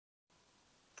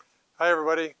Hi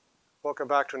everybody, welcome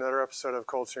back to another episode of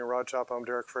ColdstreamRodShop. I'm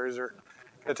Derek Fraser.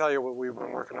 I'll tell you what we've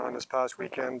been working on this past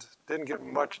weekend. Didn't get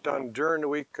much done during the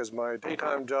week because my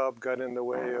daytime job got in the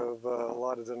way of a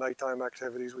lot of the nighttime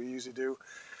activities we usually do.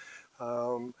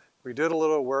 We did a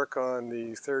little work on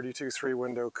the 32-3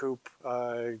 window coupe.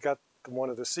 I got one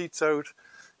of the seats out,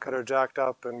 got her jacked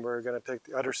up, and we're going to take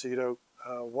the other seat out.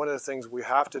 One of the things we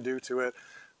have to do to it,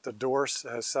 the door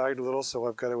has sagged a little, so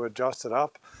I've got to adjust it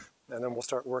up, and then we'll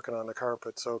start working on the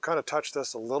carpet. So kind of touch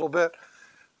this a little bit.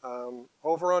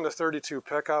 Over on the 32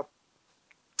 pickup,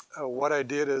 what I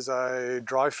did is I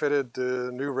dry fitted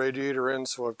the new radiator in,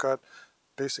 so I've got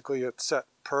basically it set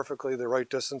perfectly the right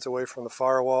distance away from the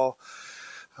firewall.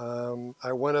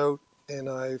 I went out and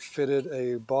I fitted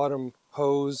a bottom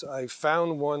hose. I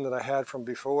found one that I had from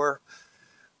before.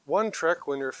 One trick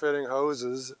when you're fitting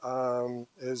hoses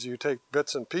is you take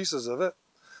bits and pieces of it,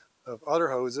 of other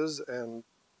hoses, and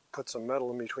put some metal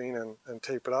in between and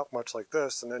tape it up much like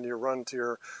this, and then you run to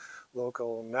your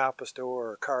local Napa store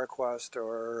or CarQuest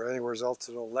or anywhere else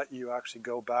that'll let you actually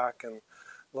go back and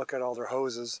look at all their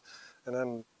hoses and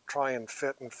then try and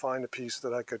fit and find a piece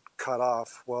that I could cut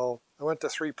off. Well, I went to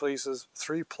three places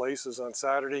on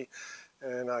Saturday,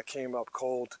 and I came up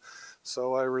cold.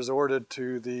 So I resorted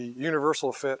to the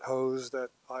universal fit hose that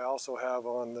I also have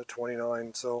on the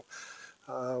 29. So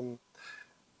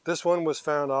this one was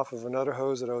found off of another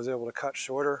hose that I was able to cut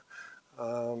shorter.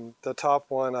 The top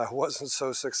one, I wasn't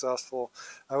so successful.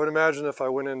 I would imagine if I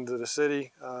went into the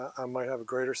city, I might have a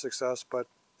greater success, but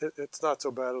it's not so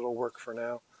bad. It'll work for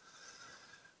now.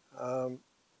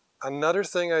 Another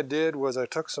thing I did was I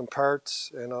took some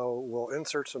parts, and we'll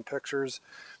insert some pictures.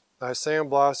 I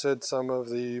sandblasted some of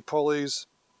the pulleys,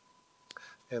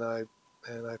 and I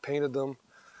painted them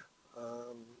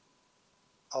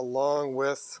along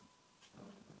with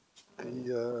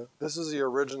the. This is the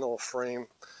original frame.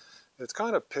 It's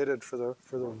kind of pitted for the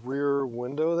rear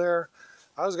window there.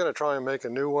 I was going to try and make a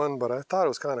new one, but I thought it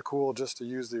was kind of cool just to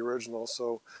use the original.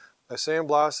 So I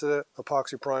sandblasted it,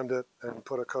 epoxy primed it, and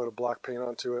put a coat of black paint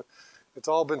onto it. It's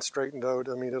all been straightened out.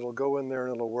 I mean, it'll go in there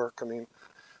and it'll work. I mean,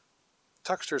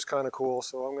 texture's kind of cool,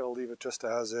 so I'm going to leave it just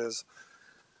as is.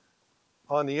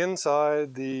 On the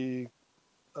inside, the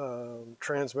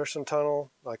transmission tunnel,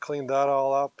 I cleaned that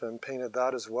all up and painted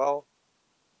that as well.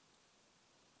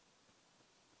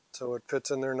 So it fits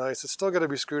in there nice. It's still going to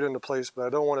be screwed into place, but I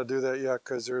don't want to do that yet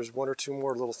because there's one or two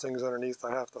more little things underneath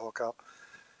I have to hook up.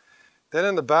 Then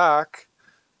in the back,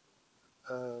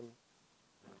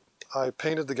 I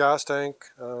painted the gas tank.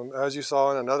 As you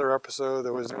saw in another episode,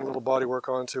 there was a little body work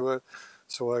onto it.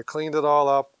 So I cleaned it all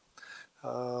up,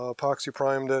 epoxy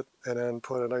primed it, and then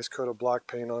put a nice coat of black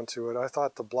paint onto it. I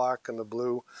thought the black and the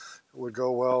blue would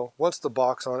go well. Once the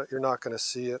box on it, you're not going to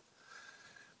see it.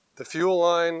 The fuel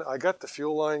line, I got the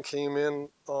fuel line, came in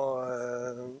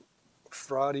on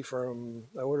Friday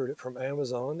I ordered it from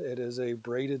Amazon. It is a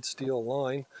braided steel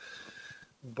line,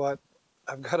 but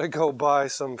I've got to go buy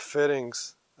some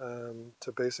fittings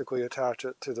to basically attach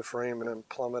it to the frame and then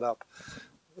plumb it up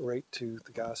right to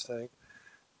the gas tank.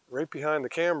 Right behind the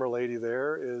camera lady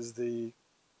there is the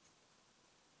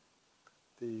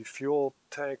fuel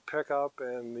tank pickup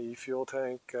and the fuel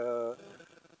tank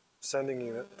sending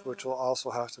unit, which will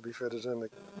also have to be fitted in the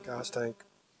gas tank.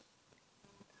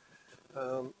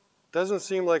 Doesn't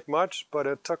seem like much, but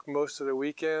it took most of the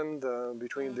weekend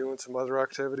between doing some other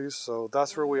activities. So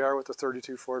that's where we are with the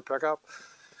 32 Ford pickup.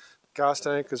 Gas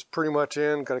tank is pretty much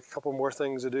in. Got a couple more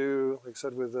things to do, like I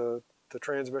said, with the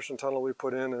transmission tunnel we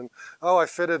put in. And I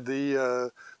fitted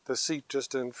the seat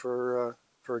just in for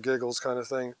giggles kind of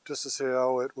thing, just to see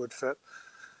how it would fit.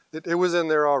 It was in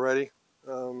there already.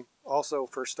 Also,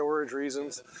 for storage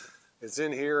reasons, it's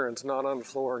in here and it's not on the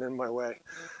floor and in my way.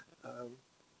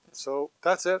 So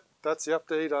that's it. That's the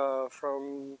update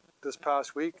from this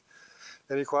past week.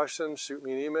 Any questions, shoot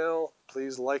me an email.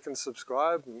 Please like and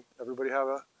subscribe, and everybody have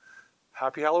a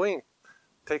happy Halloween.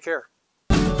 Take care.